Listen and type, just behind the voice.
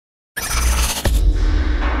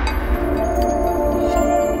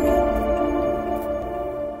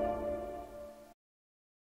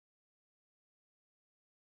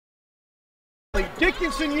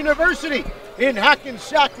Dickinson University in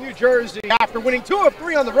Hackensack, New Jersey. After winning 2 of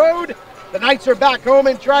 3 on the road, the Knights are back home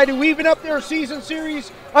and try to even up their season series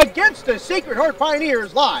against the Sacred Heart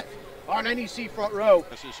Pioneers live on NEC Front Row.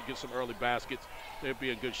 They should get some early baskets. They'll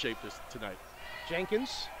be in good shape tonight.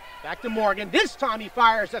 Jenkins back to Morgan. This time he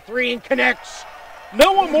fires a 3 and connects.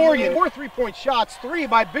 Noah Morgan, 4 3-point shots, 3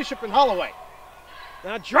 by Bishop and Holloway.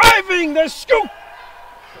 Now driving the scoop,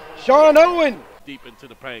 Sean Owen. Deep into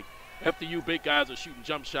the paint. FDU big guys are shooting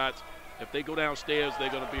jump shots. If they go downstairs, they're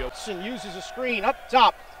going to be open. Uses a screen up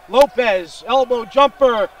top. Lopez, elbow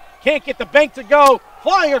jumper, can't get the bank to go.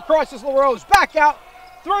 Flying across his LaRose, back out.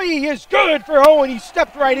 3 is good for Owen. He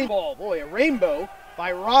stepped right in. Ball, boy, a rainbow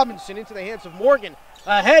by Robinson into the hands of Morgan.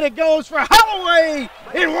 Ahead it goes for Holloway.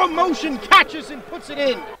 In one motion, catches and puts it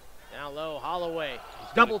in. Now low, Holloway.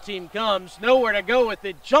 Double team comes, nowhere to go with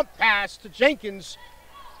it. Jump pass to Jenkins.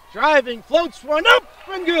 Driving, floats one up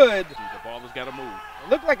and good. The ball has got to move. It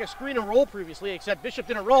looked like a screen and roll previously, except Bishop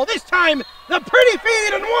didn't roll. This time, the pretty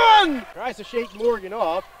feed and 1. Tries to shake Morgan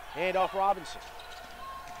off. Hand off Robinson.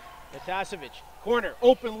 Natasevich, corner,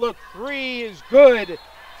 open look. 3 is good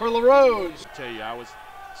for LaRose. I tell you, I was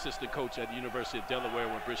assistant coach at the University of Delaware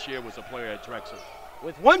when Brashear was a player at Drexel.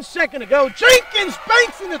 With 1 second to go, Jenkins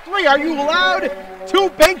banks in the 3. Are you allowed 2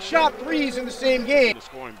 bank shot 3s in the same game? The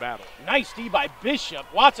scoring battle. Nice D by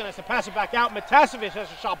Bishop. Watson has to pass it back out. Matasevich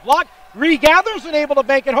has a shot blocked. Regathers and able to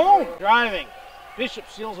bank it home. Driving. Bishop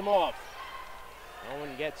seals him off. Owen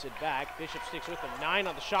gets it back. Bishop sticks with him. 9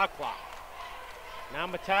 on the shot clock. Now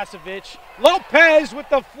Matasevich. Lopez with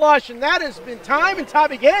the flush, and that has been time and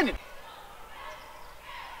time again.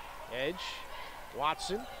 Edge.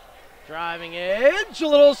 Watson. Driving edge, a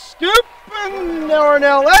little scoop, and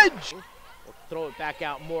Darnell Edge. We'll throw it back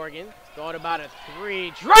out, Morgan. Thought about a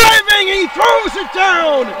 3. Driving, he throws it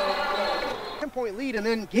down! 10-point lead, and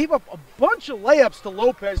then gave up a bunch of layups to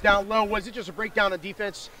Lopez down low. Was it just a breakdown of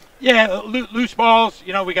defense? Yeah, loose balls,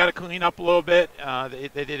 we got to clean up a little bit.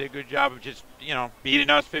 They did a good job of just, beating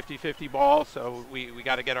us 50-50 balls, so we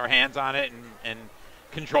got to get our hands on it and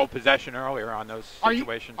control possession earlier on those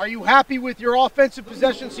situations. Are you happy with your offensive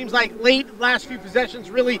possession? Seems like last few possessions,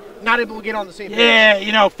 really not able to get on the same page.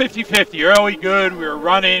 Yeah, 50-50. Early good. We were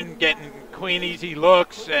running, getting clean, easy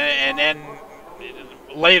looks, and then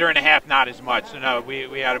later in the half, not as much. So, no,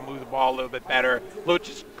 we had to move the ball a little bit better, a little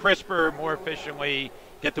just crisper, more efficiently,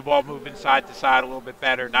 get the ball moving side to side a little bit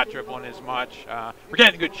better, not dribbling as much. We're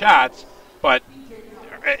getting good shots, but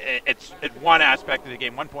it's one aspect of the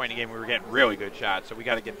game. 1 point in the game, we were getting really good shots, so we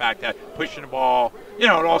got to get back to that, pushing the ball. It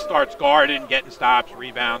all starts guarding, getting stops,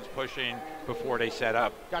 rebounds, pushing before they set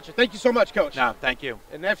up. Gotcha. Thank you so much, Coach. No, thank you.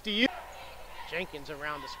 And FDU. Jenkins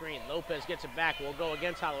around the screen. Lopez gets it back. We'll go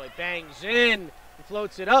against Holloway. Bangs in. He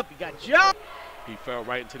floats it up. He got jumped. He fell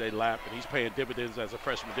right into their lap, and he's paying dividends as a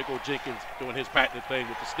freshman. There go Jenkins doing his patented thing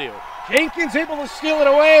with the steal. Jenkins able to steal it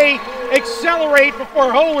away, accelerate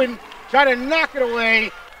before Owen try to knock it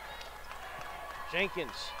away.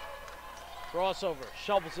 Jenkins, crossover,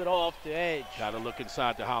 shovels it off to Edge. Got to look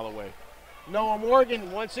inside to Holloway. Noah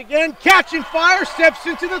Morgan once again catching fire, steps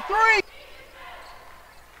into the 3.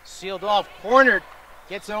 Sealed off, cornered,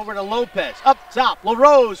 gets over to Lopez. Up top,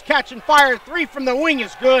 LaRose catching fire, 3 from the wing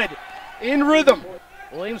is good. In rhythm.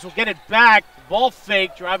 Williams will get it back. Ball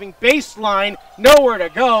fake, driving baseline, nowhere to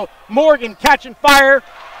go. Morgan catching fire,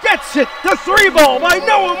 gets it. The 3 ball by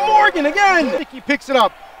Noah Morgan again. He picks it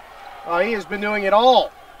up. He has been doing it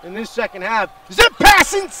all in this second half. Zip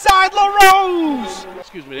pass inside LaRose.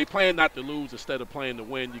 Excuse me, they playing not to lose instead of playing to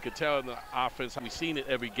win. You can tell in the offense, we've seen it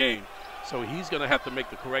every game. So he's going to have to make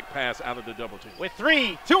the correct pass out of the double team. With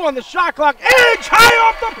 3, 2 on the shot clock. Edge high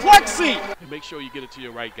off the plexi. And make sure you get it to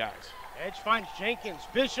your right guys. Edge finds Jenkins.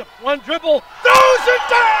 Bishop, 1 dribble, throws it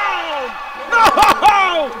down!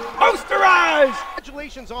 No! Posterized!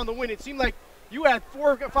 Congratulations on the win. It seemed like you had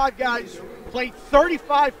 4 or 5 guys play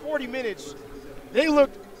 35, 40 minutes. They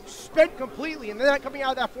looked spent completely, and then coming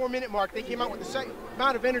out of that 4-minute mark, they came out with the same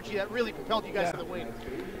amount of energy that really propelled you guys to the win.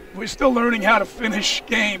 We're still learning how to finish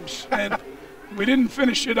games, and we didn't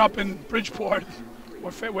finish it up in Bridgeport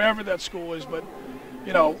or wherever that school is, but,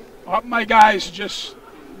 my guys just –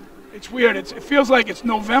 it's weird. It feels like it's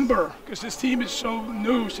November because this team is so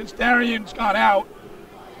new since Darian's gone out.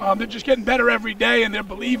 They're just getting better every day, and they're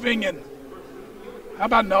believing. And how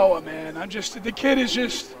about Noah, man? The kid is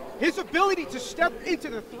just his ability to step into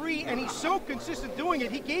the 3, and he's so consistent doing it.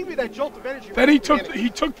 He gave you that jolt of energy. Then he took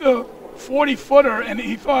the 40-footer, and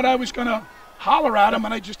he thought I was gonna holler at him,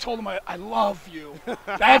 and I just told him I love you.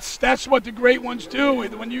 That's what the great ones do.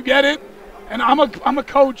 When you get it, and I'm a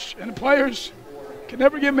coach, and the players can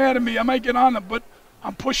never get mad at me. I might get on them, but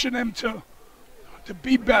I'm pushing them to to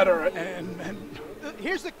be better. And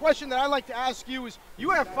here's the question that I like to ask you is, you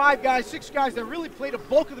have 5 guys, 6 guys that really played a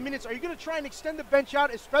bulk of the minutes. Are you going to try and extend the bench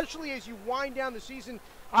out, especially as you wind down the season?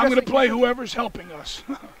 I'm going to play whoever's helping us.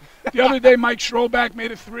 The other day, Mike Schroback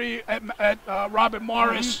made a 3 at Robert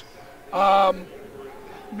Morris.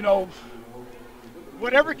 You know,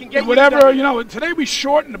 whatever can get whatever, you know, today we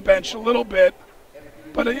shortened the bench a little bit,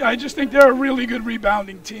 but I just think they're a really good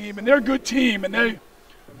rebounding team, and they're a good team, and they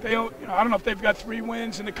you know, I don't know if they've got 3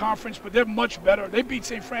 wins in the conference, but they're much better. They beat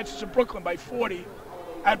St. Francis of Brooklyn by 40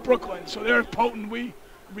 at Brooklyn, so they're potent. We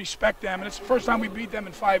respect them, and it's the first time we beat them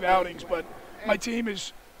in 5 outings, but my team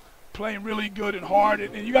is playing really good and hard,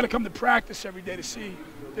 and you got to come to practice every day to see.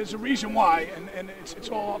 There's a reason why, and it's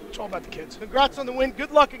all about the kids. Congrats on the win.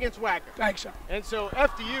 Good luck against Wagner. Thanks, sir. And so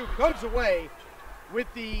FDU comes away with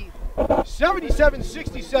the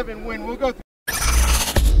 77-67 win. We'll go through